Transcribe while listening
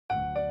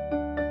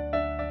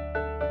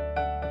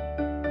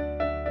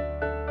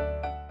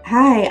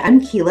Hi, I'm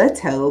Keela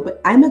Tobe.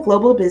 I'm a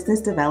Global Business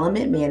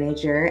Development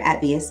Manager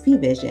at VSP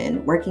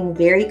Vision, working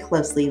very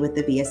closely with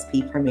the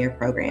VSP Premier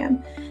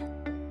Program.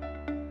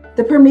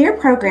 The Premier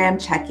Program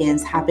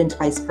check-ins happen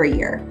twice per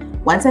year,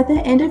 once at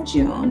the end of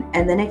June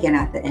and then again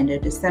at the end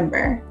of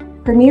December.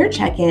 Premier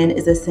check-in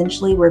is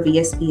essentially where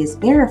VSP is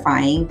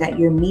verifying that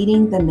you're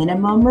meeting the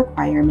minimum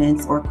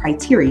requirements or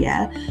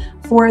criteria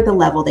for the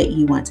level that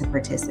you want to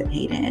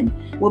participate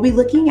in. We'll be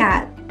looking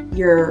at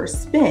your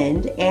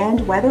spend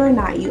and whether or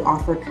not you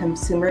offer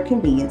consumer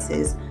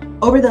conveniences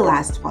over the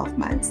last 12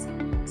 months.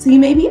 So you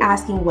may be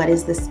asking, what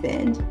is the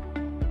spend?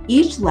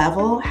 Each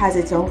level has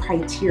its own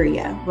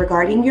criteria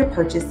regarding your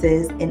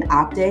purchases in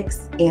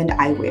optics and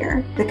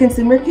eyewear. The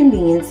consumer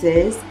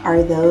conveniences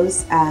are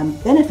those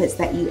benefits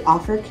that you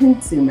offer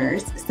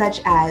consumers, such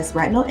as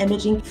retinal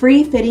imaging,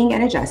 free fitting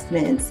and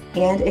adjustments,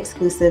 and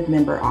exclusive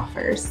member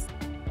offers.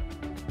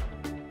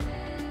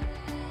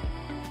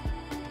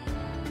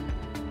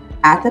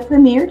 At the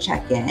Premier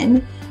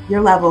check-in,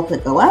 your level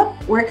could go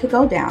up or it could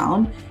go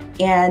down,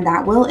 and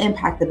that will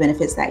impact the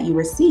benefits that you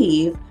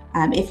receive.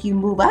 If you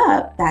move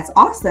up, that's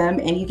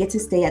awesome, and you get to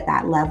stay at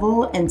that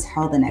level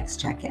until the next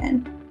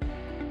check-in.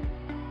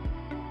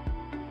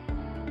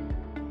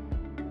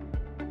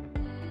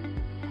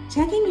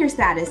 Checking your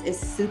status is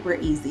super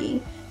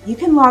easy. You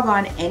can log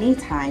on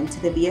anytime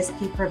to the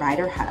VSP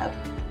Provider Hub.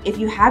 If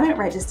you haven't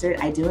registered,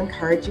 I do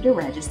encourage you to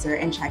register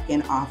and check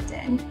in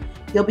often.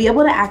 You'll be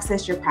able to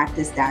access your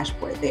practice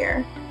dashboard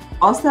there.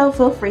 Also,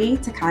 feel free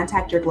to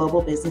contact your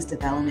Global Business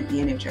Development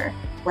Manager.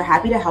 We're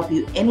happy to help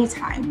you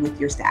anytime with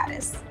your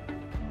status.